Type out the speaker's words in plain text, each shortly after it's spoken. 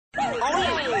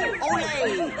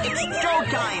Olé! It's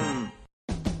showtime!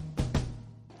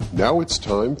 Now it's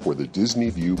time for the Disney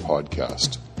View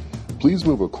podcast. Please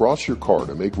move across your car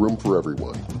to make room for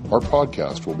everyone. Our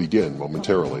podcast will begin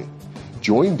momentarily.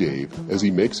 Join Dave as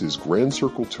he makes his Grand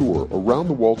Circle tour around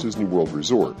the Walt Disney World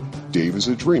Resort. Dave is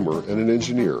a dreamer and an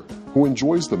engineer who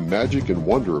enjoys the magic and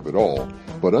wonder of it all,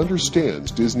 but understands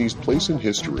Disney's place in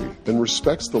history and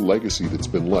respects the legacy that's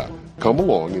been left. Come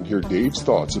along and hear Dave's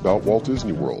thoughts about Walt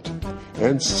Disney World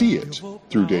and see it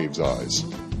through Dave's eyes.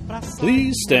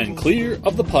 Please stand clear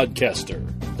of the podcaster.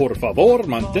 Por favor,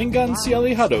 manténganse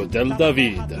alejado del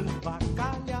David.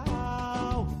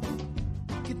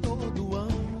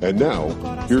 And now,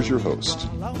 here's your host.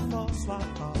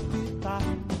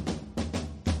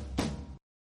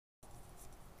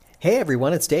 Hey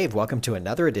everyone, it's Dave. Welcome to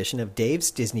another edition of Dave's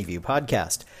Disney View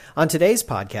podcast. On today's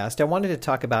podcast, I wanted to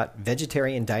talk about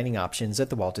vegetarian dining options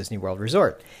at the Walt Disney World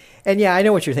Resort. And yeah, I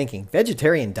know what you're thinking.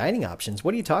 Vegetarian dining options?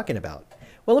 What are you talking about?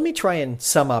 Well, let me try and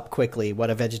sum up quickly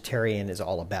what a vegetarian is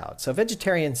all about. So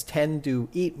vegetarians tend to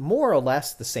eat more or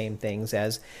less the same things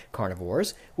as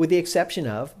carnivores, with the exception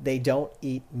of they don't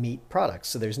eat meat products.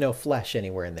 So there's no flesh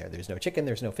anywhere in there. There's no chicken,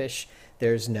 there's no fish,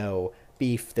 there's no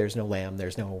beef, there's no lamb,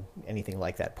 there's no anything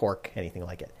like that, pork, anything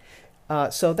like it.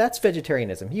 So that's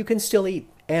vegetarianism. You can still eat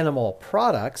animal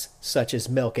products, such as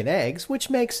milk and eggs,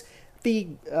 which makes the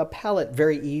palate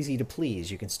very easy to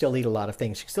please. You can still eat a lot of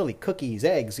things. You can still eat cookies,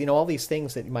 eggs, all these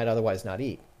things that you might otherwise not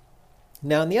eat.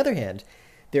 Now, on the other hand,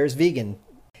 there's vegan.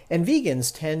 And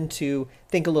vegans tend to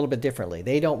think a little bit differently.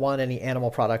 They don't want any animal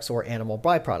products or animal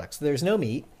byproducts. There's no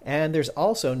meat, and there's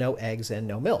also no eggs and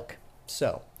no milk.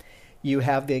 So you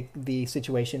have the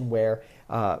situation where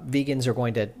vegans are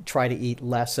going to try to eat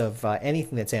less of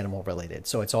anything that's animal related.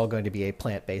 So it's all going to be a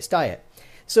plant-based diet.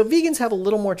 So vegans have a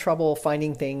little more trouble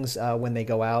finding things when they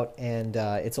go out, and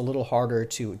it's a little harder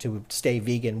to stay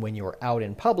vegan when you're out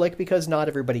in public because not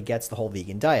everybody gets the whole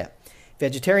vegan diet.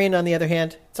 Vegetarian, on the other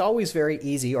hand, it's always very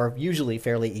easy, or usually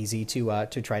fairly easy, to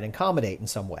try to accommodate in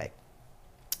some way.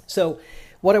 So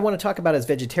what I want to talk about is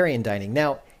vegetarian dining.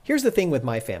 Now, here's the thing with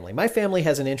my family. My family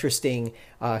has an interesting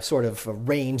sort of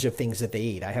range of things that they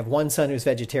eat. I have one son who's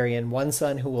vegetarian, one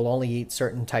son who will only eat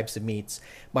certain types of meats.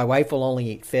 My wife will only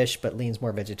eat fish, but leans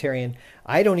more vegetarian.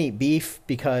 I don't eat beef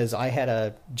because I had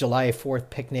a July 4th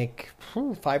picnic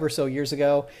 5 or so years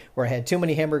ago where I had too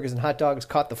many hamburgers and hot dogs,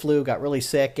 caught the flu, got really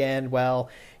sick, and, well,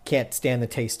 can't stand the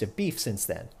taste of beef since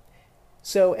then.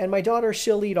 So, and my daughter,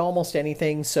 she'll eat almost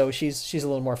anything, so she's a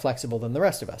little more flexible than the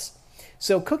rest of us.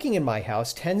 So cooking in my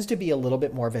house tends to be a little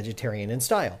bit more vegetarian in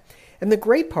style. And the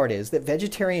great part is that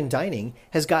vegetarian dining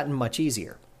has gotten much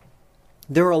easier.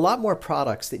 There are a lot more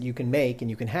products that you can make and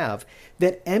you can have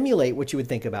that emulate what you would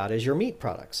think about as your meat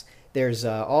products. There's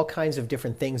all kinds of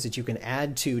different things that you can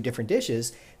add to different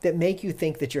dishes that make you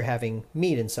think that you're having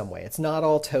meat in some way. It's not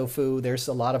all tofu. There's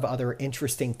a lot of other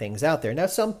interesting things out there. Now,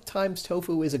 sometimes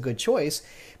tofu is a good choice,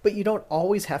 but you don't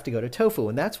always have to go to tofu,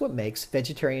 and that's what makes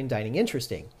vegetarian dining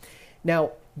interesting.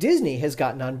 Now, Disney has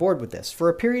gotten on board with this. For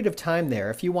a period of time there,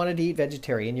 if you wanted to eat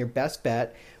vegetarian, your best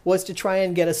bet was to try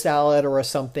and get a salad or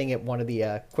something at one of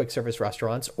the quick service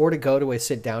restaurants, or to go to a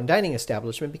sit-down dining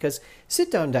establishment, because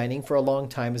sit-down dining for a long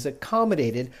time has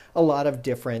accommodated a lot of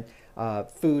different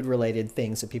food-related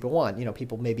things that people want.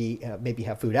 People maybe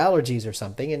have food allergies or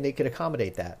something, and they could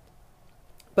accommodate that.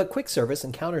 But quick service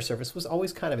and counter service was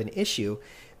always kind of an issue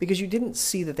because you didn't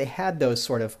see that they had those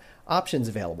sort of options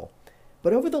available.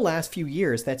 But over the last few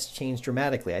years, that's changed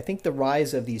dramatically. I think the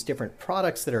rise of these different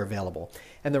products that are available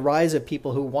and the rise of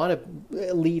people who want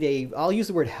to lead I'll use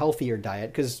the word healthier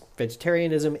diet, because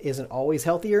vegetarianism isn't always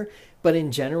healthier, but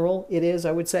in general it is,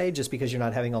 I would say, just because you're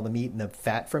not having all the meat and the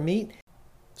fat from meat.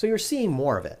 So you're seeing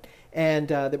more of it.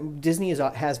 And Disney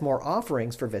has more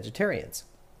offerings for vegetarians.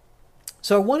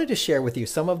 So I wanted to share with you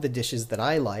some of the dishes that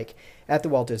I like at the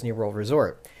Walt Disney World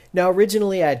Resort. Now,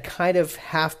 originally, I had kind of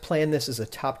half planned this as a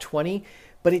top 20,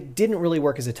 but it didn't really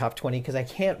work as a top 20 because I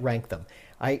can't rank them.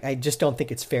 I just don't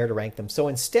think it's fair to rank them. So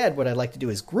instead, what I'd like to do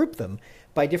is group them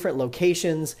by different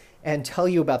locations and tell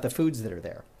you about the foods that are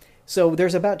there. So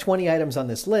there's about 20 items on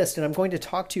this list, and I'm going to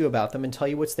talk to you about them and tell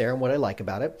you what's there and what I like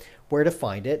about it, where to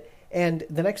find it. And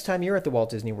the next time you're at the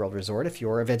Walt Disney World Resort, if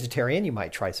you're a vegetarian, you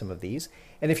might try some of these.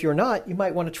 And if you're not, you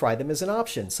might want to try them as an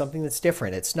option, something that's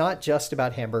different. It's not just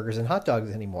about hamburgers and hot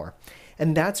dogs anymore.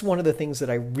 And that's one of the things that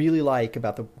I really like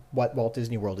about what Walt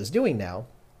Disney World is doing now,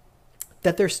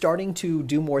 that they're starting to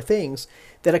do more things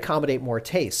that accommodate more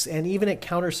tastes. And even at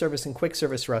counter service and quick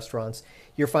service restaurants,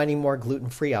 you're finding more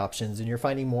gluten-free options, and you're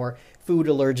finding more food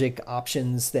allergic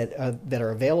options that are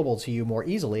available to you more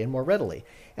easily and more readily.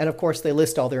 And of course, they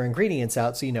list all their ingredients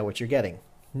out so you know what you're getting.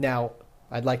 Now,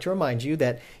 I'd like to remind you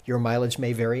that your mileage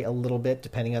may vary a little bit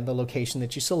depending on the location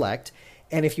that you select.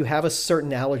 And if you have a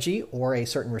certain allergy or a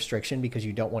certain restriction because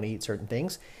you don't want to eat certain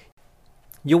things,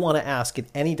 you'll want to ask at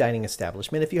any dining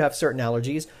establishment if you have certain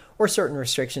allergies or certain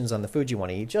restrictions on the food you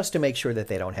want to eat, just to make sure that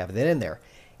they don't have that in there.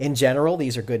 In general,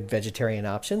 these are good vegetarian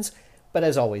options, but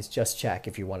as always, just check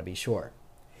if you want to be sure.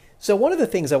 So one of the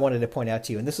things I wanted to point out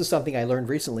to you, and this is something I learned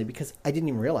recently because I didn't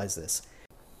even realize this,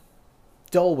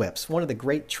 Dole Whips, one of the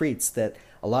great treats that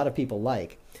a lot of people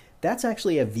like, that's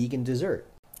actually a vegan dessert.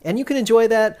 And you can enjoy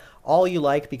that all you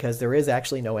like because there is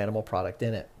actually no animal product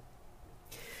in it.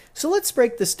 So let's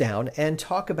break this down and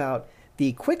talk about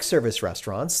the quick service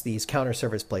restaurants, these counter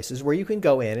service places where you can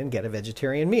go in and get a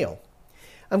vegetarian meal.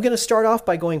 I'm going to start off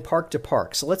by going park to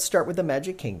park. So let's start with the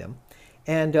Magic Kingdom.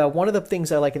 And one of the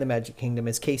things I like in the Magic Kingdom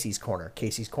is Casey's Corner.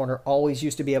 Casey's Corner always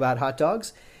used to be about hot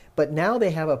dogs, but now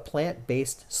they have a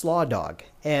plant-based slaw dog.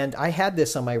 And I had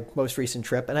this on my most recent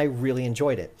trip, and I really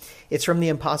enjoyed it. It's from the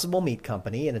Impossible Meat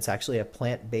Company, and it's actually a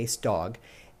plant-based dog.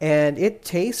 And it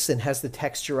tastes and has the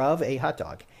texture of a hot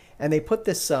dog. And they put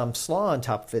this slaw on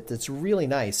top of it that's really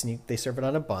nice, and they serve it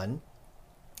on a bun.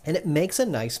 And it makes a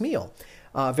nice meal.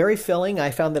 Very filling. I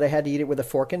found that I had to eat it with a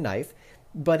fork and knife,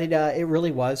 but it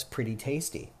really was pretty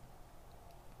tasty.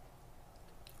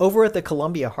 Over at the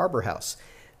Columbia Harbor House,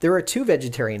 there are 2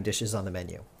 vegetarian dishes on the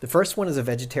menu. The first one is a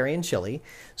vegetarian chili.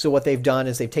 So what they've done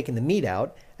is they've taken the meat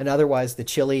out, and otherwise the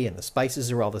chili and the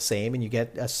spices are all the same, and you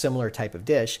get a similar type of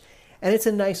dish. And it's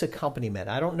a nice accompaniment.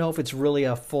 I don't know if it's really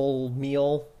a full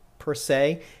meal per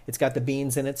se. It's got the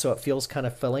beans in it, so it feels kind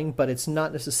of filling, but it's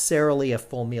not necessarily a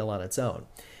full meal on its own.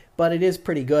 But it is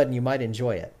pretty good, and you might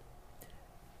enjoy it.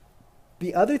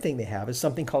 The other thing they have is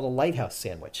something called a lighthouse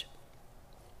sandwich.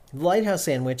 The lighthouse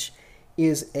sandwich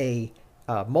is a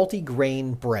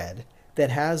multi-grain bread that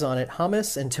has on it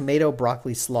hummus and tomato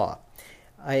broccoli slaw.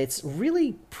 It's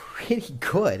really pretty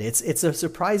good. It's a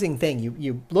surprising thing.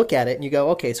 You look at it and you go,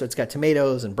 okay, so it's got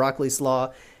tomatoes and broccoli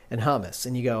slaw and hummus,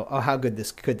 and you go, oh, how good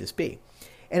could this be?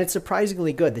 And it's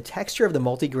surprisingly good. The texture of the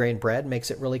multi-grain bread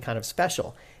makes it really kind of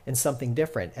special and something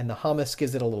different. And the hummus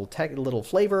gives it a little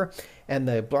flavor, and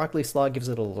the broccoli slaw gives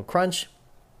it a little crunch.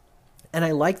 And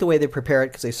I like the way they prepare it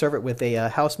because they serve it with a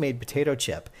house-made potato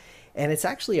chip. And it's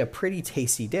actually a pretty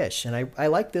tasty dish. And I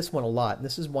like this one a lot. And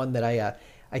this is one that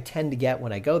I tend to get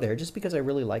when I go there just because I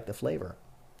really like the flavor.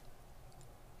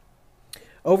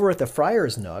 Over at the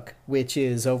Friar's Nook, which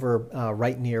is over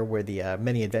right near where the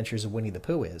Many Adventures of Winnie the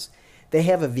Pooh is, they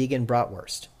have a vegan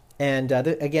bratwurst. And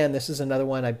again, this is another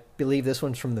one. I believe this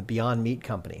one's from the Beyond Meat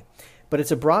Company. But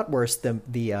it's a bratwurst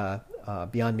the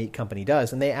Beyond Meat Company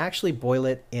does, and they actually boil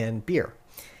it in beer.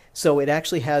 So it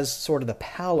actually has sort of the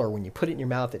pallor when you put it in your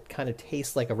mouth. It kind of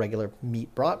tastes like a regular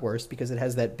meat bratwurst because it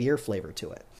has that beer flavor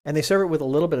to it. And they serve it with a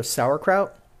little bit of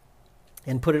sauerkraut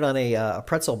and put it on a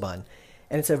pretzel bun.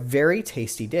 And it's a very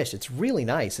tasty dish. It's really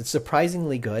nice. It's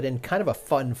surprisingly good and kind of a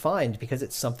fun find because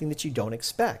it's something that you don't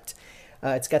expect.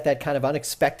 It's got that kind of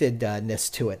unexpectedness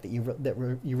to it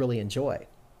that you really enjoy.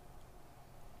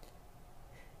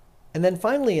 And then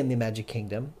finally in the Magic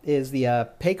Kingdom is the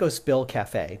Pecos Bill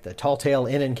Cafe, the Tall Tale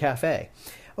Inn and Cafe.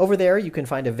 Over there you can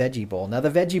find a veggie bowl. Now the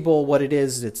veggie bowl, what it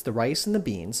is, it's the rice and the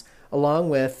beans, along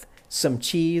with some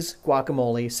cheese,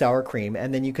 guacamole, sour cream,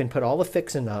 and then you can put all the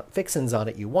fixins on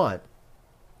it you want,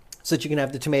 so that you can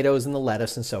have the tomatoes and the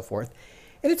lettuce and so forth.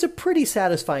 And it's a pretty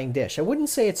satisfying dish. I wouldn't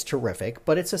say it's terrific,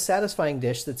 but it's a satisfying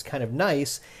dish that's kind of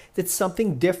nice, that's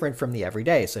something different from the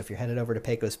everyday. So if you're headed over to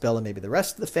Pecos Bill and maybe the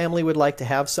rest of the family would like to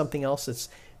have something else that's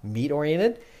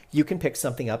meat-oriented, you can pick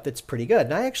something up that's pretty good.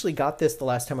 And I actually got this the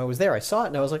last time I was there. I saw it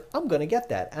and I was like, I'm going to get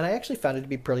that. And I actually found it to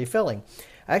be pretty filling.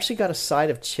 I actually got a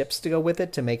side of chips to go with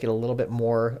it to make it a little bit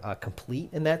more complete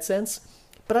in that sense.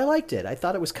 But I liked it. I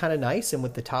thought it was kind of nice, and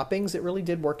with the toppings, it really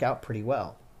did work out pretty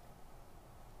well.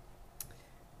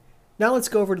 Now let's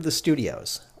go over to the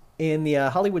studios. In the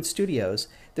Hollywood Studios,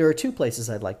 there are 2 places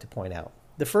I'd like to point out.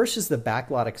 The first is the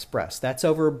Backlot Express. That's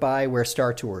over by where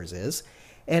Star Tours is.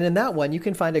 And in that one, you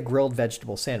can find a grilled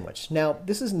vegetable sandwich. Now,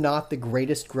 this is not the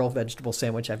greatest grilled vegetable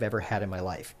sandwich I've ever had in my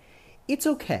life. It's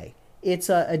okay. It's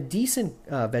a decent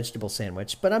vegetable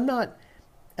sandwich, but I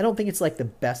don't think it's like the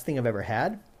best thing I've ever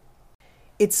had.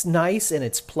 It's nice and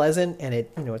it's pleasant and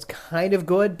it's kind of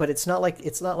good, but it's not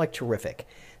like terrific.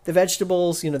 The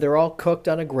vegetables, they're all cooked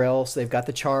on a grill, so they've got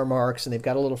the char marks and they've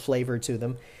got a little flavor to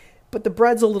them. But the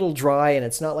bread's a little dry and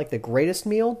it's not like the greatest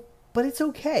meal, but it's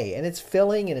okay and it's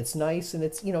filling and it's nice and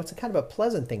it's a kind of a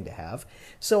pleasant thing to have.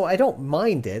 So I don't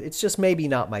mind it. It's just maybe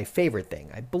not my favorite thing.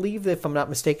 I believe that if I'm not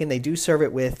mistaken, they do serve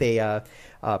it with a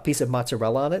piece of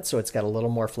mozzarella on it, so it's got a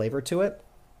little more flavor to it.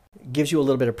 Gives you a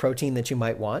little bit of protein that you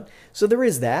might want. So there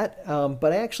is that,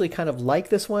 but I actually kind of like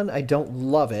this one. I don't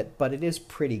love it, but it is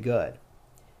pretty good.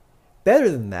 Better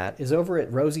than that is over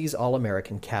at Rosie's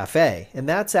All-American Cafe, and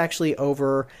that's actually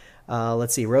over,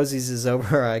 let's see, Rosie's is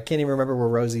over, I can't even remember where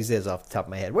Rosie's is off the top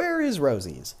of my head. Where is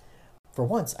Rosie's? For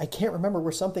once, I can't remember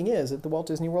where something is at the Walt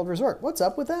Disney World Resort. What's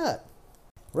up with that?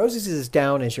 Rosie's is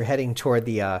down as you're heading toward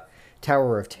the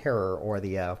Tower of Terror, or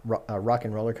the Rock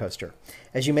and Roller Coaster.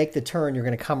 As you make the turn, you're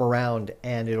going to come around,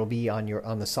 and it'll be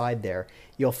on the side there.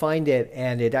 You'll find it,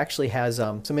 and it actually has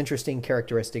some interesting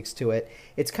characteristics to it.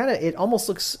 It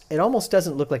almost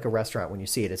doesn't look like a restaurant when you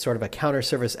see it. It's sort of a counter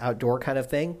service outdoor kind of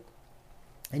thing.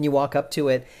 And you walk up to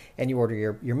it, and you order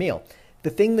your meal. The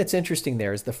thing that's interesting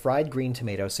there is the fried green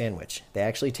tomato sandwich. They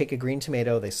actually take a green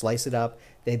tomato, they slice it up,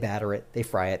 they batter it, they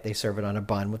fry it, they serve it on a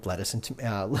bun with lettuce and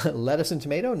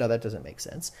tomato? No, that doesn't make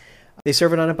sense. They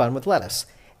serve it on a bun with lettuce.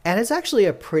 And it's actually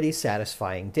a pretty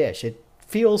satisfying dish. It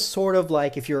feels sort of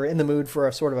like, if you're in the mood for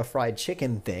a sort of a fried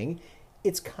chicken thing,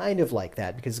 it's kind of like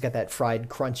that because it's got that fried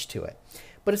crunch to it.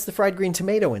 But it's the fried green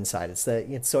tomato inside. So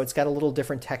it's got a little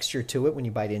different texture to it when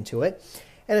you bite into it.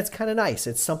 And it's kind of nice.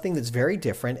 It's something that's very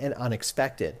different and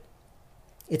unexpected.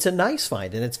 It's a nice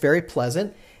find, and it's very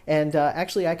pleasant. And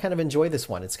actually, I kind of enjoy this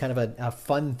one. It's kind of a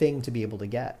fun thing to be able to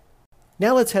get.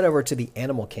 Now let's head over to the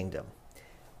Animal Kingdom.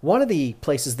 One of the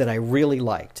places that I really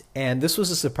liked, and this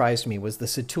was a surprise to me, was the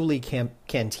Satuli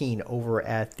Canteen over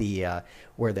at the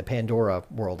where the Pandora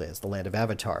world is, the land of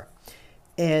Avatar.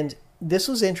 And this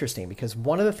was interesting because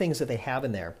one of the things that they have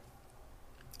in there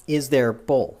is their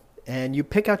bowl. And you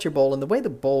pick out your bowl, and the way the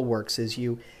bowl works is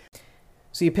you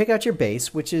pick out your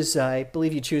base, which is, I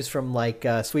believe you choose from like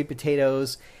sweet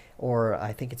potatoes, or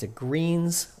I think it's a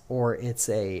greens, or it's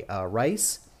a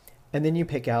rice. And then you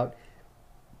pick out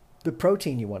the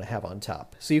protein you want to have on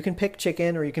top. So you can pick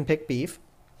chicken, or you can pick beef,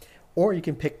 or you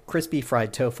can pick crispy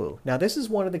fried tofu. Now this is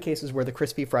one of the cases where the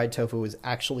crispy fried tofu is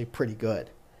actually pretty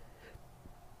good,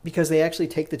 because they actually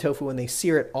take the tofu and they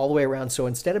sear it all the way around. So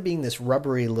instead of being this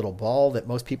rubbery little ball that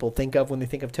most people think of when they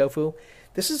think of tofu,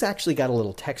 this has actually got a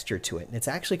little texture to it. And it's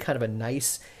actually kind of a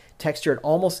nice texture. It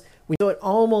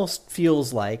almost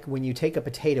feels like when you take a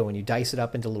potato and you dice it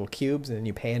up into little cubes and then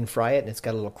you pan fry it and it's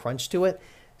got a little crunch to it,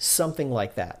 something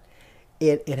like that.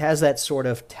 It has that sort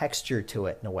of texture to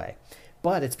it in a way.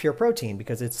 But it's pure protein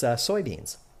because it's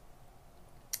soybeans.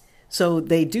 So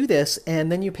they do this, and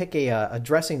then you pick a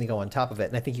dressing to go on top of it,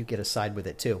 and I think you get a side with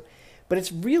it too. But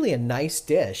it's really a nice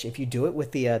dish. If you do it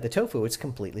with the tofu, it's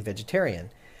completely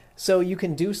vegetarian. So you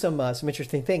can do some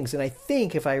interesting things. And I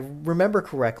think, if I remember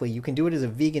correctly, you can do it as a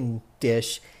vegan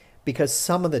dish because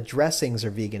some of the dressings are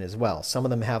vegan as well. Some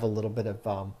of them have a little bit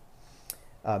of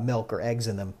milk or eggs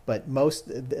in them, but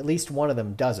at least one of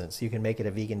them doesn't. So you can make it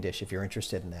a vegan dish if you're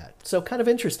interested in that. So kind of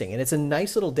interesting, and it's a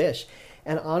nice little dish.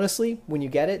 And honestly, when you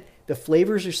get it, the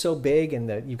flavors are so big,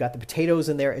 and you've got the potatoes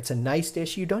in there. It's a nice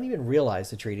dish. You don't even realize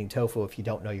that you're eating tofu if you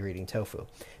don't know you're eating tofu.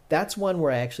 That's one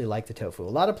where I actually like the tofu. A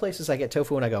lot of places I get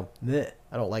tofu and I go, "Meh,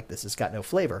 I don't like this. It's got no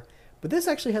flavor." But this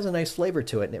actually has a nice flavor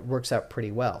to it, and it works out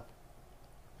pretty well.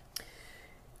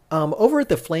 Over at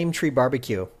the Flame Tree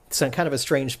Barbecue, it's kind of a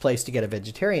strange place to get a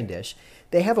vegetarian dish.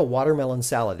 They have a watermelon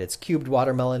salad. It's cubed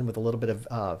watermelon with a little bit of,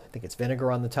 I think it's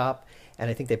vinegar on the top, and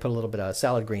I think they put a little bit of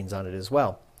salad greens on it as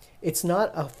well. It's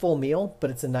not a full meal, but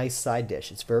it's a nice side dish.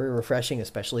 It's very refreshing,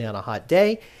 especially on a hot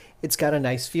day. It's got a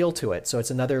nice feel to it. So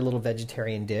it's another little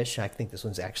vegetarian dish. I think this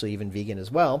one's actually even vegan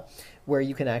as well, where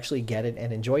you can actually get it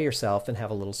and enjoy yourself and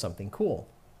have a little something cool.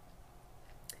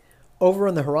 Over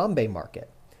on the Harambe Market,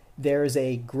 there's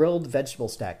a grilled vegetable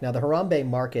stack. Now, the Harambe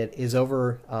Market is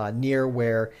over near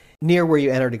where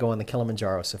you enter to go on the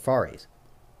Kilimanjaro safaris.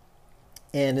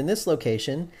 And in this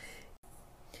location,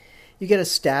 you get a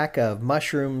stack of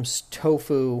mushrooms,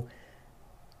 tofu,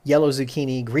 yellow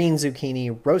zucchini, green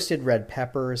zucchini, roasted red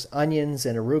peppers, onions,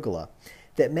 and arugula.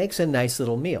 That makes a nice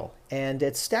little meal. And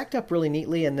it's stacked up really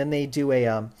neatly, and then they do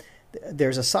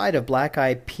there's a side of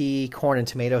black-eyed pea, corn, and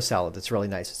tomato salad that's really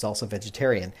nice. It's also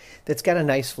vegetarian. That's got a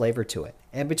nice flavor to it.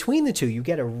 And between the two, you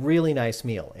get a really nice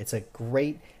meal. It's a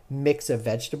great mix of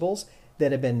vegetables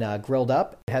that have been grilled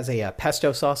up. It has a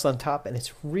pesto sauce on top, and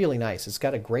it's really nice. It's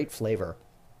got a great flavor.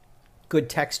 Good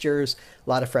textures, a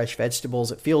lot of fresh vegetables.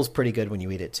 It feels pretty good when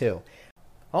you eat it too.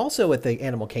 Also at the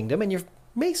Animal Kingdom, and you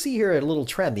may see here a little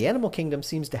trend, the Animal Kingdom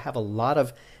seems to have a lot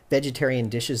of vegetarian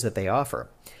dishes that they offer.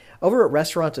 Over at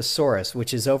Restaurantosaurus,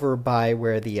 which is over by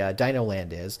where the Dino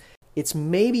Land is, it's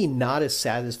maybe not as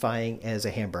satisfying as a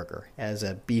hamburger, as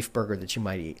a beef burger that you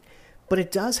might eat. But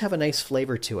it does have a nice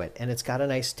flavor to it, and it's got a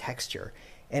nice texture.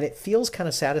 And it feels kind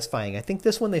of satisfying. I think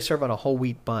this one they serve on a whole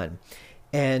wheat bun.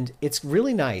 And it's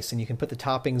really nice, and you can put the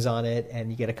toppings on it,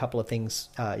 and you get a couple of things.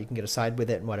 You can get a side with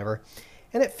it and whatever.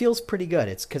 And it feels pretty good.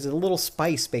 It's because a little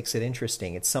spice makes it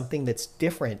interesting. It's something that's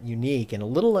different, unique, and a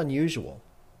little unusual.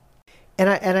 And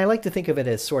I like to think of it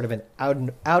as sort of an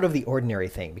out of the ordinary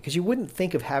thing, because you wouldn't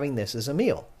think of having this as a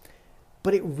meal.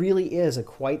 But it really is a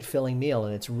quite filling meal,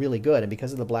 and it's really good. And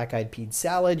because of the black-eyed pea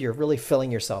salad, you're really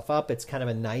filling yourself up. It's kind of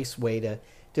a nice way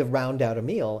to round out a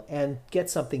meal and get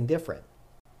something different.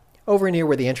 Over near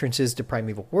where the entrance is to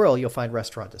Primeval World, you'll find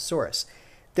Restaurantosaurus.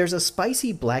 There's a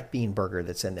spicy black bean burger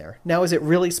that's in there. Now, is it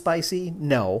really spicy?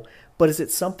 No. But is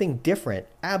it something different?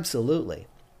 Absolutely.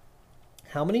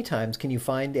 How many times can you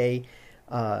find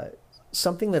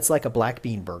something that's like a black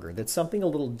bean burger, that's something a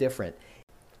little different?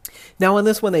 Now, on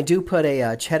this one, they do put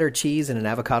a cheddar cheese and an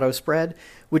avocado spread,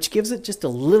 which gives it just a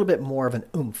little bit more of an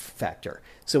oomph factor.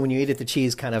 So when you eat it, the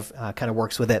cheese kind of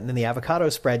works with it, and then the avocado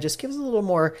spread just gives it a little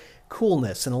more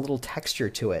coolness and a little texture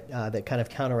to it that kind of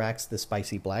counteracts the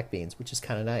spicy black beans, which is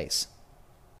kind of nice.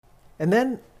 And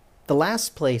then the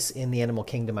last place in the animal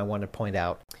kingdom I want to point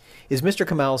out is Mr.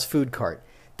 Kamal's food cart.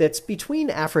 That's between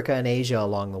Africa and Asia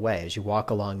along the way. As you walk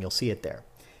along, you'll see it there.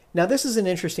 Now, this is an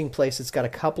interesting place. It's got a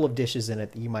couple of dishes in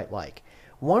it that you might like.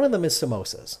 One of them is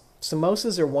samosas.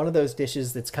 Samosas are one of those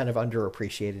dishes that's kind of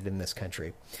underappreciated in this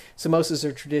country. Samosas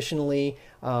are traditionally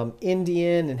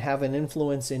Indian and have an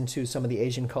influence into some of the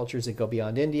Asian cultures that go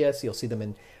beyond India. So you'll see them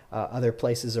in other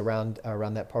places around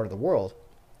that part of the world.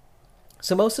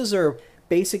 Samosas are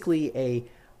basically a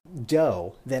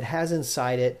dough that has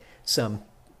inside it some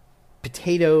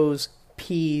potatoes,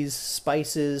 peas,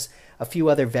 spices, a few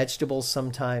other vegetables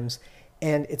sometimes,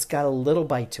 and it's got a little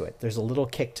bite to it. There's a little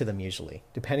kick to them usually.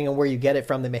 Depending on where you get it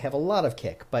from, they may have a lot of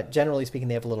kick, but generally speaking,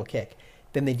 they have a little kick.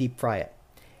 Then they deep fry it,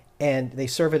 and they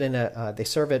serve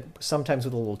it sometimes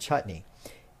with a little chutney.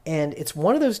 And it's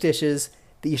one of those dishes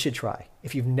that you should try.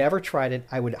 If you've never tried it,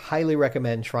 I would highly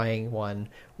recommend trying one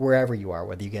wherever you are,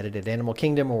 whether you get it at Animal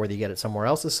Kingdom or whether you get it somewhere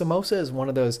else. A samosa is one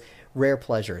of those rare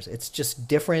pleasures. It's just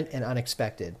different and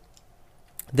unexpected.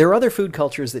 There are other food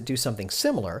cultures that do something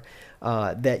similar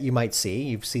that you might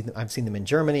see. I've seen them in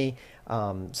Germany.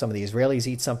 Some of the Israelis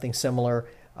eat something similar.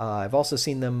 I've also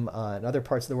seen them in other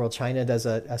parts of the world. China does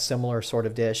a similar sort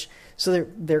of dish. So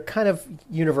they're kind of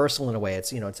universal in a way.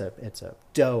 It's a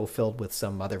dough filled with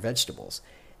some other vegetables,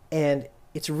 and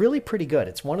it's really pretty good.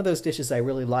 It's one of those dishes I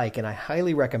really like, and I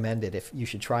highly recommend it if you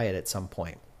should try it at some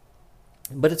point.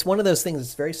 But it's one of those things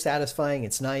that's very satisfying.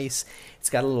 It's nice. It's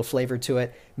got a little flavor to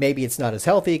it. Maybe it's not as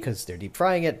healthy because they're deep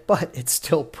frying it, but it's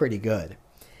still pretty good.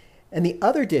 And the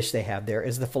other dish they have there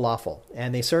is the falafel.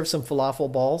 And they serve some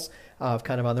falafel balls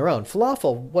kind of on their own.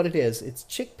 Falafel, what it is, it's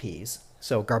chickpeas,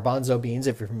 so garbanzo beans,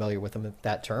 if you're familiar with them,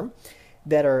 that term,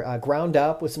 that are ground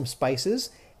up with some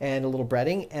spices and a little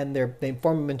breading, and they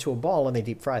form them into a ball and they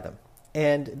deep fry them.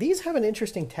 And these have an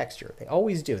interesting texture. They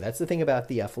always do. That's the thing about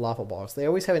the falafel balls. They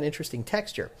always have an interesting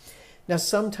texture. Now,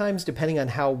 sometimes, depending on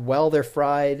how well they're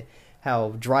fried, how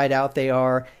dried out they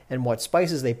are, and what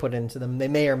spices they put into them, they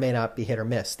may or may not be hit or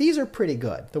miss. These are pretty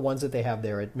good, the ones that they have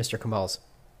there at Mr. Kamal's.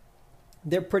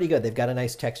 They're pretty good. They've got a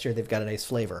nice texture. They've got a nice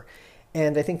flavor.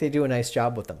 And I think they do a nice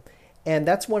job with them. And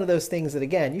that's one of those things that,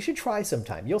 again, you should try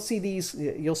sometime. You'll see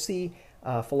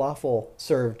falafel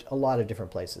served a lot of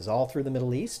different places, all through the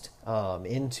Middle East,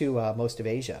 into most of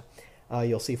Asia.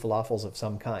 You'll see falafels of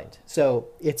some kind. So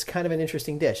it's kind of an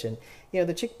interesting dish. And,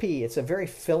 the chickpea, it's a very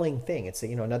filling thing. It's,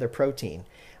 another protein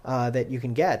that you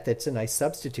can get that's a nice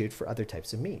substitute for other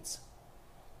types of meats.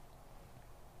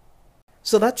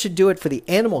 So that should do it for the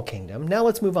animal kingdom. Now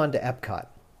let's move on to Epcot.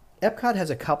 Epcot has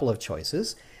a couple of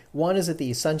choices. One is at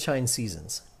the Sunshine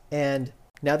Seasons. And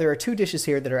now there are two dishes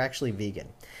here that are actually vegan.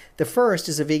 The first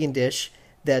is a vegan dish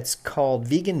that's called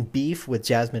vegan beef with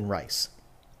jasmine rice.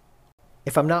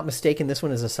 If I'm not mistaken, this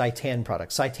one is a seitan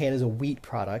product. Seitan is a wheat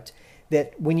product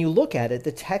that when you look at it,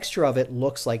 the texture of it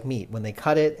looks like meat. When they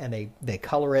cut it and they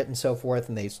color it and so forth,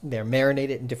 and they marinate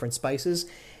it in different spices,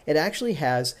 it actually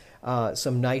has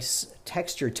some nice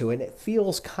texture to it. It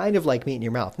feels kind of like meat in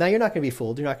your mouth. Now, you're not going to be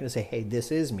fooled. You're not going to say, hey,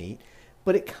 this is meat.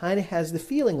 But it kind of has the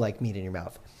feeling like meat in your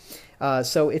mouth.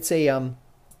 So it's a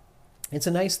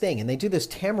nice thing. And they do this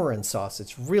tamarind sauce.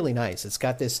 It's really nice. It's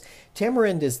got this,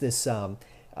 tamarind is this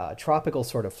tropical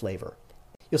sort of flavor.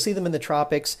 You'll see them in the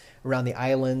tropics, around the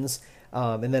islands,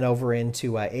 and then over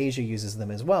into Asia uses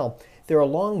them as well. They're a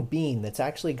long bean that's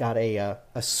actually got a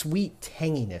sweet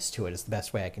tanginess to it, is the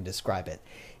best way I can describe it.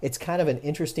 It's kind of an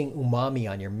interesting umami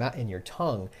on in your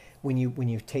tongue when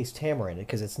you taste tamarind,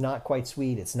 because it's not quite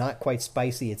sweet, it's not quite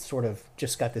spicy, it's sort of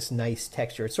just got this nice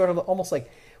texture. It's sort of almost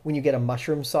like when you get a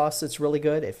mushroom sauce that's really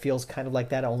good. It feels kind of like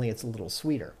that, only it's a little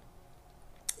sweeter.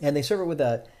 And they serve it with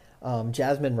a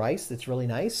jasmine rice that's really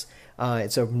nice.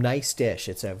 It's a nice dish.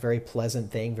 It's a very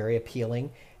pleasant thing, very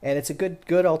appealing, and it's a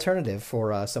good alternative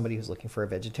for somebody who's looking for a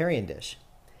vegetarian dish.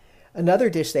 Another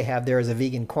dish they have there is a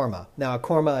vegan korma. Now, a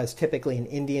korma is typically an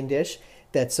Indian dish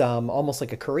that's almost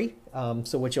like a curry.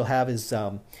 So what you'll have is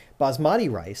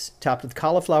basmati rice topped with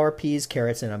cauliflower, peas,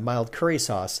 carrots, and a mild curry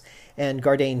sauce, and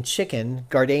Gardein chicken.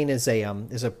 Gardein is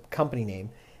a company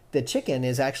name. The chicken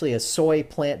is actually a soy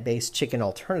plant-based chicken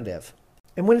alternative.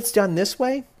 And when it's done this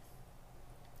way,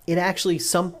 it actually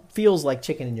feels like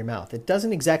chicken in your mouth. It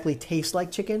doesn't exactly taste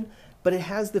like chicken, but it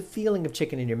has the feeling of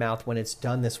chicken in your mouth when it's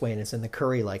done this way and it's in the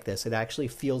curry like this. It actually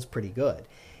feels pretty good.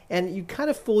 And you kind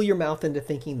of fool your mouth into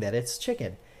thinking that it's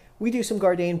chicken. We do some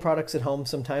Gardein products at home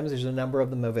sometimes. There's a number of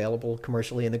them available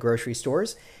commercially in the grocery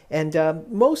stores. And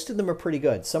most of them are pretty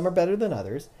good. Some are better than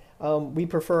others. We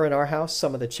prefer in our house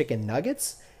some of the chicken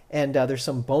nuggets. And there's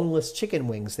some boneless chicken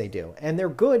wings they do. And they're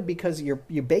good because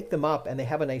you bake them up and they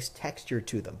have a nice texture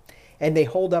to them. And they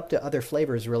hold up to other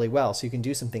flavors really well, so you can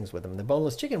do some things with them. The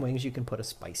boneless chicken wings, you can put a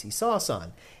spicy sauce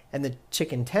on. And the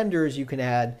chicken tenders, you can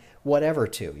add whatever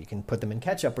to. You can put them in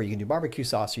ketchup, or you can do barbecue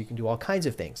sauce, or you can do all kinds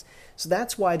of things. So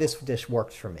that's why this dish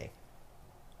works for me.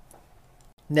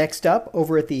 Next up,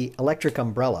 over at the Electric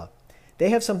Umbrella,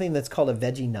 they have something that's called a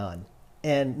veggie naan.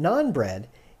 And naan bread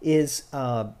is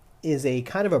a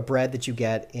kind of a bread that you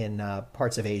get in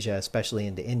parts of Asia, especially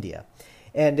into India.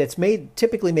 And it's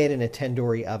typically made in a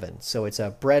tandoori oven. So it's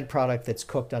a bread product that's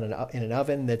cooked in an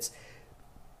oven that's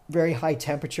very high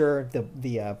temperature.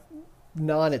 The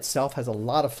naan itself has a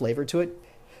lot of flavor to it.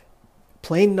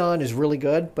 Plain naan is really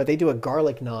good, but they do a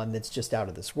garlic naan that's just out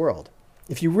of this world.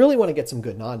 If you really want to get some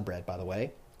good naan bread, by the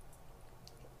way,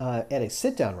 at a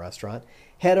sit-down restaurant,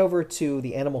 head over to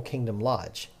the Animal Kingdom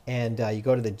Lodge, and you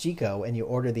go to the Jiko and you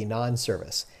order the naan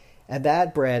service. And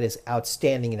that bread is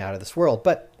outstanding and out of this world.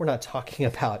 But we're not talking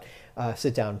about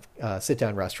sit-down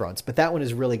restaurants. But that one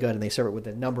is really good, and they serve it with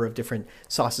a number of different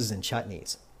sauces and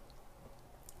chutneys.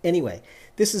 Anyway,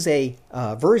 this is a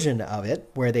version of it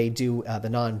where they do the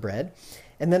naan bread,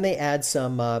 and then they add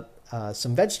some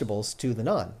vegetables to the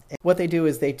naan. And what they do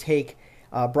is they take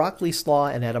broccoli slaw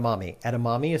and edamame.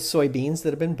 Edamame is soybeans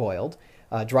that have been boiled,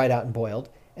 dried out and boiled.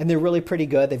 And they're really pretty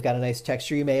good. They've got a nice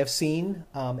texture. You may have seen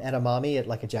edamame at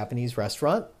like a Japanese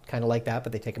restaurant, kind of like that,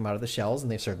 but they take them out of the shells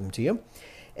and they serve them to you.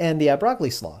 And the broccoli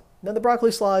slaw. Now, the broccoli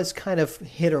slaw is kind of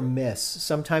hit or miss.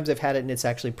 Sometimes I've had it and it's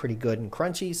actually pretty good and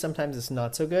crunchy. Sometimes it's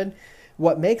not so good.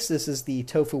 What makes this is the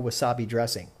tofu wasabi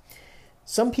dressing.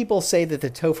 Some people say that the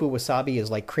tofu wasabi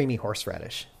is like creamy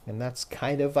horseradish. And that's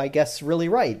kind of, I guess, really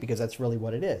right, because that's really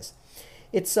what it is.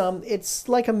 It's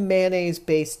like a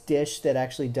mayonnaise-based dish that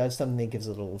actually does something that gives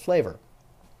it a little flavor.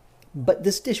 But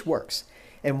this dish works.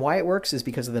 And why it works is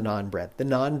because of the naan bread. The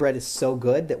naan bread is so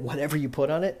good that whatever you put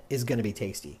on it is going to be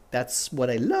tasty. That's what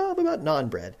I love about naan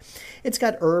bread. It's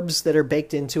got herbs that are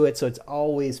baked into it, so it's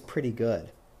always pretty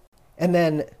good. And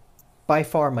then, by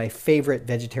far, my favorite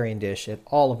vegetarian dish at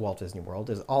all of Walt Disney World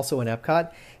is also in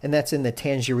Epcot, and that's in the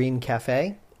Tangerine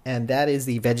Cafe, and that is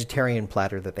the vegetarian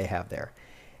platter that they have there.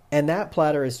 And that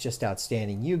platter is just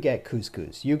outstanding. You get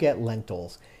couscous, you get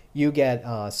lentils, you get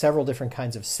several different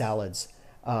kinds of salads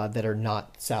that are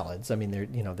not salads. I mean,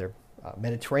 they're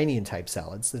Mediterranean type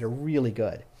salads that are really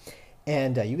good.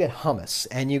 And you get hummus,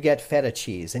 and you get feta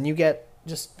cheese, and you get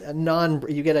just a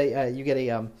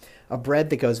bread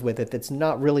that goes with it that's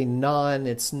not really naan.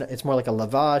 It's more like a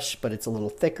lavash, but it's a little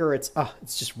thicker. It's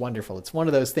just wonderful. It's one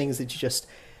of those things that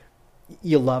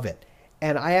you love it.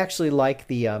 And I actually like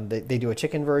they do a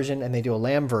chicken version and they do a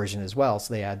lamb version as well.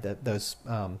 So they add those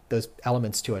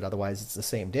elements to it. Otherwise, it's the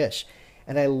same dish.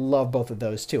 And I love both of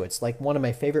those too. It's like one of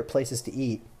my favorite places to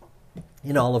eat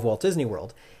in all of Walt Disney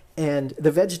World. And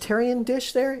the vegetarian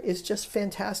dish there is just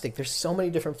fantastic. There's so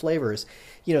many different flavors.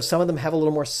 Some of them have a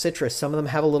little more citrus. Some of them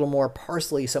have a little more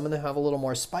parsley. Some of them have a little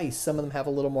more spice. Some of them have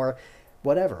a little more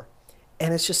whatever.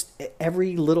 And it's just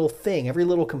every little thing, every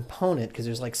little component, because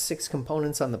there's like 6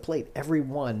 components on the plate, every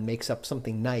one makes up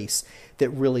something nice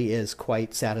that really is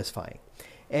quite satisfying.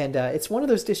 And it's one of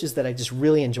those dishes that I just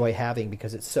really enjoy having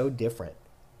because it's so different.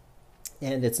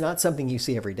 And it's not something you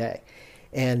see every day.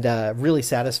 And really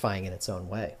satisfying in its own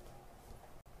way.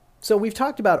 So we've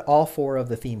talked about all 4 of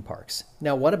the theme parks.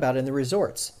 Now, what about in the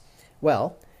resorts?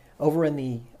 Well, over in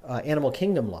the Animal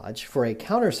Kingdom Lodge, for a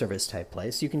counter service type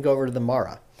place, you can go over to the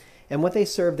Mara. And what they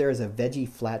serve there is a veggie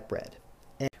flatbread,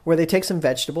 where they take some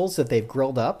vegetables that they've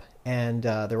grilled up, and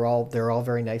they're all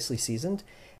very nicely seasoned.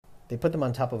 They put them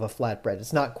on top of a flatbread.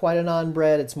 It's not quite a naan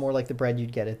bread. It's more like the bread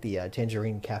you'd get at the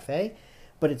Tangerine Cafe,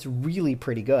 but it's really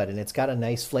pretty good, and it's got a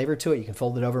nice flavor to it. You can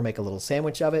fold it over, make a little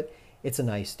sandwich of it. It's a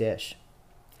nice dish.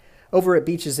 Over at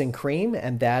Beaches and Cream,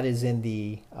 and that is in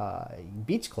the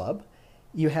Beach Club,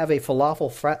 you have a falafel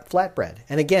flatbread.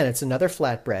 And again, it's another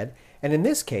flatbread. And in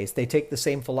this case, they take the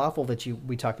same falafel that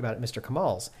we talked about at Mr.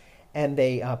 Kamal's, and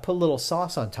they put a little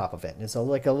sauce on top of it. And it's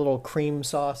like a little cream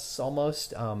sauce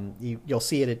almost. You'll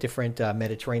see it at different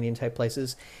Mediterranean type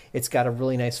places. It's got a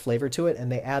really nice flavor to it, and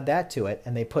they add that to it,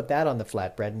 and they put that on the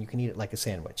flatbread, and you can eat it like a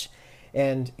sandwich.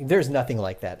 And there's nothing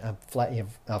like that.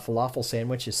 A falafel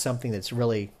sandwich is something that's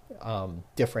really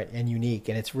different and unique,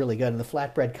 and it's really good. And the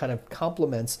flatbread kind of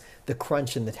complements the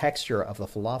crunch and the texture of the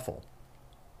falafel.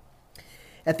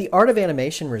 At the Art of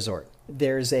Animation Resort,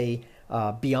 there's a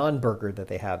Beyond Burger that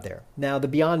they have there. Now, the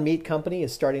Beyond Meat company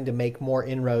is starting to make more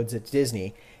inroads at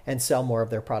Disney and sell more of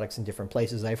their products in different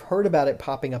places. I've heard about it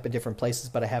popping up in different places,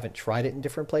 but I haven't tried it in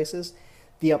different places.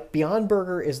 The Beyond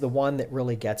Burger is the one that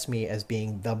really gets me as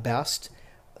being the best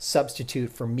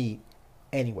substitute for meat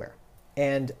anywhere.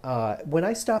 And when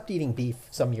I stopped eating beef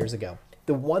some years ago,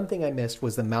 the one thing I missed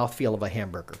was the mouthfeel of a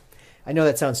hamburger. I know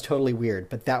that sounds totally weird,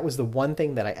 but that was the one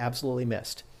thing that I absolutely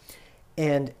missed.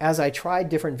 And as I tried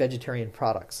different vegetarian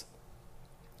products,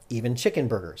 even chicken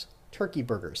burgers, turkey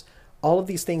burgers, all of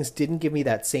these things didn't give me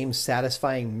that same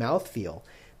satisfying mouthfeel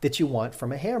that you want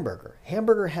from a hamburger.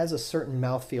 Hamburger has a certain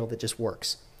mouthfeel that just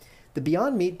works. The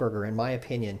Beyond Meat burger, in my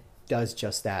opinion, does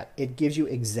just that. It gives you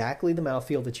exactly the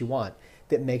mouthfeel that you want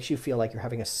that makes you feel like you're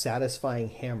having a satisfying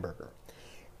hamburger.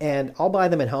 And I'll buy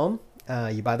them at home.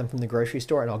 You buy them from the grocery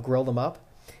store, and I'll grill them up.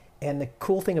 And the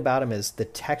cool thing about them is the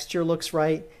texture looks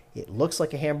right. It looks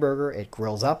like a hamburger. It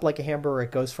grills up like a hamburger.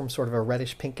 It goes from sort of a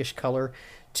reddish pinkish color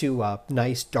to a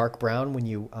nice dark brown when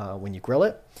you grill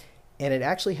it. And it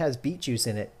actually has beet juice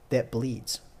in it that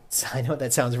bleeds. So I know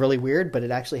that sounds really weird, but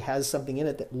it actually has something in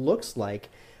it that looks like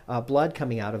blood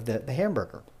coming out of the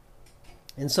hamburger.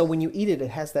 And so when you eat it,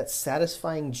 it has that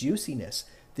satisfying juiciness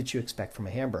that you expect from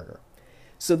a hamburger.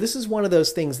 So this is one of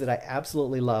those things that I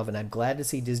absolutely love, and I'm glad to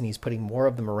see Disney's putting more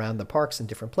of them around the parks in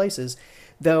different places.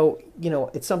 Though,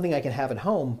 it's something I can have at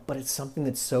home, but it's something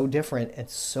that's so different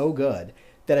and so good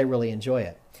that I really enjoy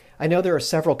it. I know there are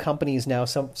several companies now,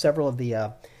 several of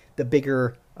the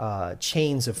bigger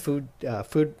chains of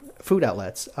food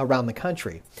outlets around the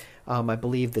country. I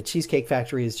believe the Cheesecake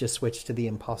Factory has just switched to the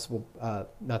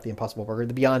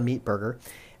the Beyond Meat burger.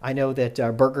 I know that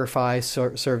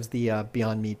BurgerFi serves the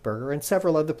Beyond Meat burger, and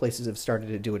several other places have started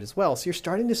to do it as well. So you're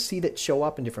starting to see that show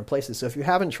up in different places. So if you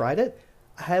haven't tried it,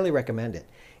 I highly recommend it.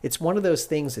 It's one of those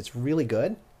things that's really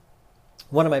good.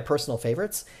 One of my personal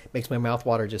favorites. Makes my mouth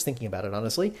water just thinking about it,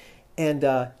 honestly. And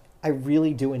I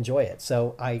really do enjoy it.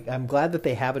 So I'm glad that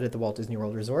they have it at the Walt Disney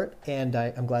World Resort, and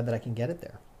I'm glad that I can get it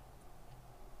there.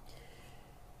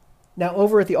 Now,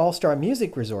 over at the All-Star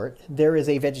Music Resort, there is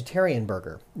a vegetarian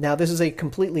burger. Now, this is a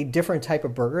completely different type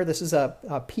of burger. This is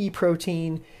a pea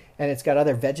protein, and it's got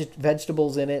other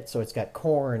vegetables in it. So it's got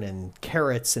corn and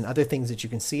carrots and other things that you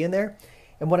can see in there.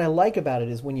 And what I like about it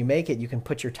is when you make it, you can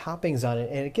put your toppings on it,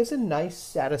 and it gives a nice,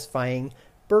 satisfying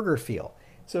burger feel.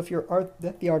 So if you're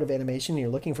at the Art of Animation and you're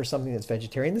looking for something that's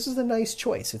vegetarian, this is a nice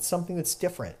choice. It's something that's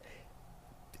different.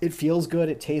 It feels good,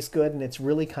 it tastes good, and it's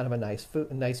really kind of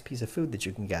a nice piece of food that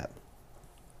you can get.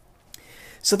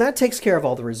 So that takes care of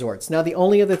all the resorts. Now, the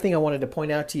only other thing I wanted to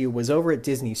point out to you was over at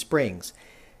Disney Springs.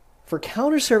 For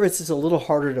counter service, it's a little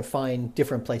harder to find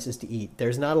different places to eat.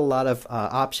 There's not a lot of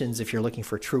options if you're looking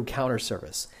for true counter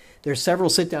service. There's several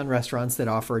sit-down restaurants that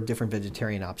offer different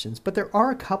vegetarian options, but there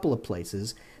are a couple of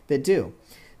places that do.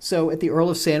 So at the Earl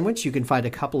of Sandwich, you can find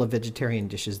a couple of vegetarian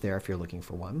dishes there if you're looking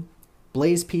for one.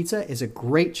 Blaze Pizza is a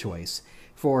great choice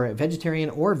for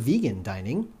vegetarian or vegan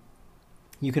dining.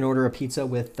 You can order a pizza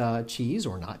with cheese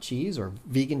or not cheese or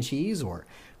vegan cheese or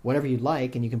whatever you'd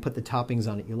like, and you can put the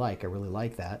toppings on it you like. I really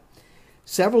like that.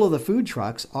 Several of the food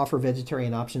trucks offer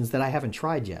vegetarian options that I haven't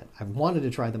tried yet. I've wanted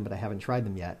to try them, but I haven't tried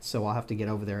them yet, so I'll have to get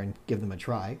over there and give them a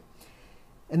try.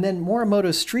 And then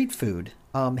Morimoto Street Food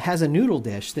has a noodle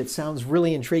dish that sounds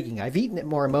really intriguing. I've eaten at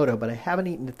Morimoto, but I haven't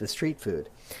eaten at the street food.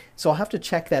 So I'll have to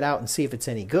check that out and see if it's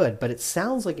any good, but it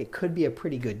sounds like it could be a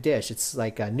pretty good dish. It's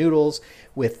like noodles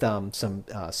with some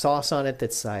sauce on it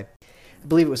that's, I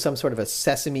believe it was some sort of a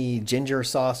sesame ginger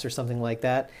sauce or something like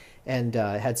that, and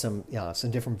it had some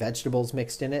different vegetables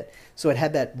mixed in it. So it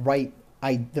had the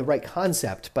right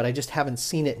concept, but I just haven't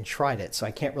seen it and tried it, so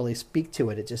I can't really speak to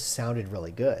it. It just sounded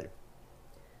really good.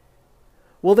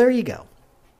 Well, there you go.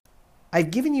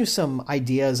 I've given you some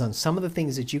ideas on some of the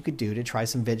things that you could do to try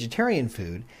some vegetarian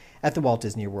food at the Walt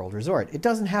Disney World Resort. It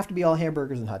doesn't have to be all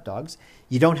hamburgers and hot dogs.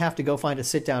 You don't have to go find a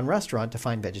sit-down restaurant to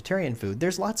find vegetarian food.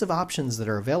 There's lots of options that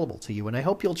are available to you, and I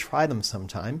hope you'll try them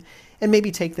sometime and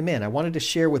maybe take them in. I wanted to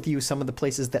share with you some of the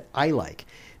places that I like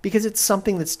because it's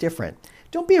something that's different.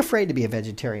 Don't be afraid to be a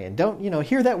vegetarian. Don't,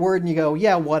 hear that word and you go,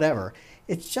 yeah, whatever.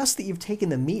 It's just that you've taken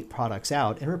the meat products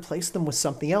out and replaced them with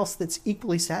something else that's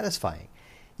equally satisfying.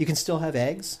 You can still have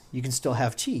eggs, you can still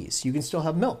have cheese, you can still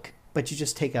have milk, but you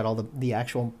just take out all the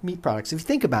actual meat products. If you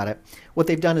think about it, what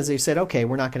they've done is they've said, okay,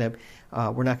 we're not going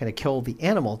to kill the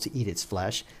animal to eat its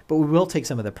flesh, but we will take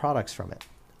some of the products from it.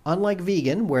 Unlike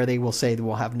vegan, where they will say that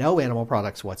we'll have no animal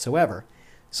products whatsoever.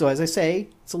 So as I say,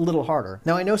 it's a little harder.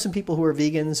 Now, I know some people who are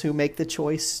vegans who make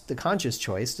the conscious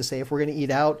choice to say if we're going to eat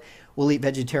out, we'll eat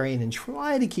vegetarian and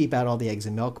try to keep out all the eggs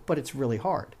and milk, but it's really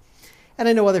hard. And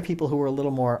I know other people who are a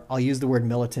little more, I'll use the word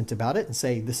militant about it and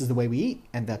say this is the way we eat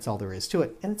and that's all there is to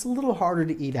it. And it's a little harder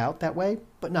to eat out that way,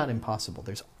 but not impossible.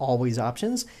 There's always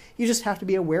options. You just have to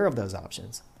be aware of those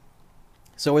options.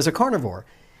 So as a carnivore,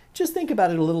 just think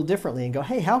about it a little differently and go,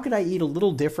 hey, how could I eat a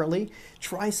little differently?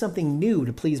 Try something new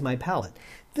to please my palate.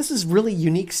 This is really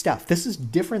unique stuff. This is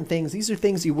different things. These are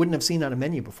things you wouldn't have seen on a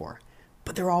menu before,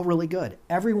 but they're all really good.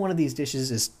 Every one of these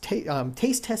dishes is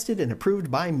taste tested and approved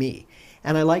by me,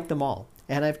 and I like them all.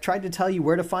 And I've tried to tell you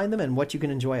where to find them and what you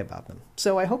can enjoy about them.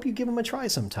 So I hope you give them a try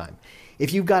sometime.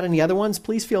 If you've got any other ones,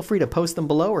 please feel free to post them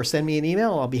below or send me an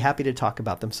email. I'll be happy to talk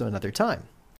about them some another time.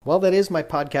 Well, that is my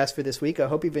podcast for this week. I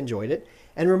hope you've enjoyed it.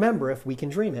 And remember, if we can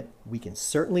dream it, we can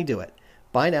certainly do it.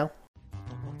 Bye now.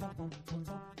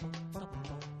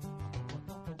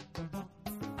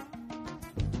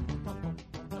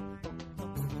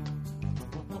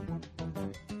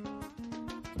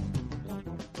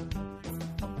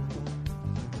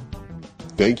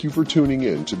 Thank you for tuning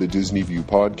in to the Disney View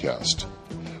podcast.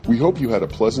 We hope you had a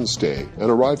pleasant stay and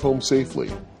arrive home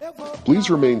safely. Please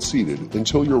remain seated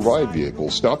until your ride vehicle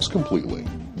stops completely.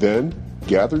 Then,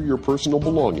 gather your personal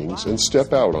belongings and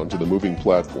step out onto the moving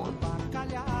platform.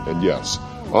 And yes,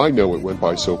 I know it went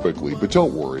by so quickly, but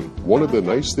don't worry. One of the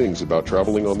nice things about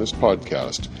traveling on this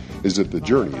podcast is that the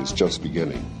journey is just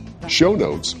beginning. Show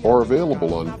notes are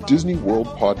available on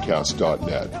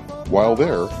DisneyWorldPodcast.net. While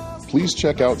there, please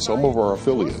check out some of our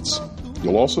affiliates.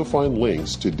 You'll also find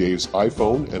links to Dave's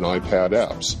iPhone and iPad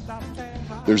apps.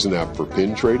 There's an app for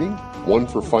pin trading, one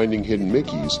for finding hidden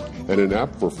Mickeys, and an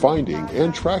app for finding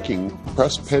and tracking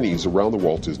pressed pennies around the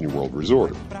Walt Disney World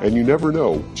Resort. And you never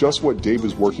know just what Dave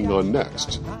is working on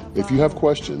next. If you have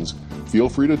questions, feel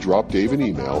free to drop Dave an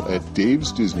email at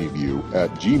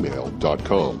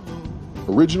davesdisneyview@gmail.com.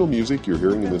 Original music you're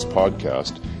hearing in this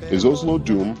podcast is Oslo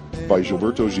Doom by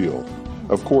Gilberto Gil.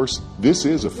 Of course, this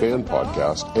is a fan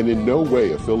podcast and in no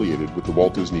way affiliated with the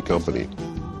Walt Disney Company.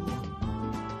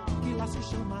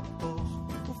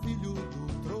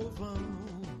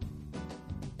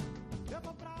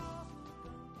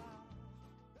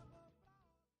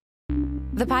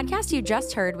 The podcast you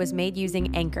just heard was made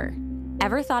using Anchor.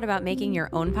 Ever thought about making your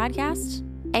own podcast?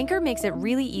 Anchor makes it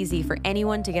really easy for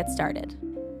anyone to get started.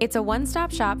 It's a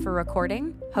one-stop shop for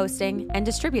recording, hosting, and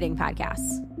distributing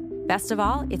podcasts. Best of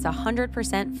all, it's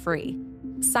 100% free.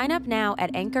 Sign up now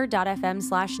at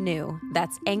anchor.fm/new.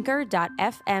 That's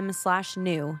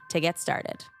anchor.fm/new to get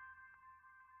started.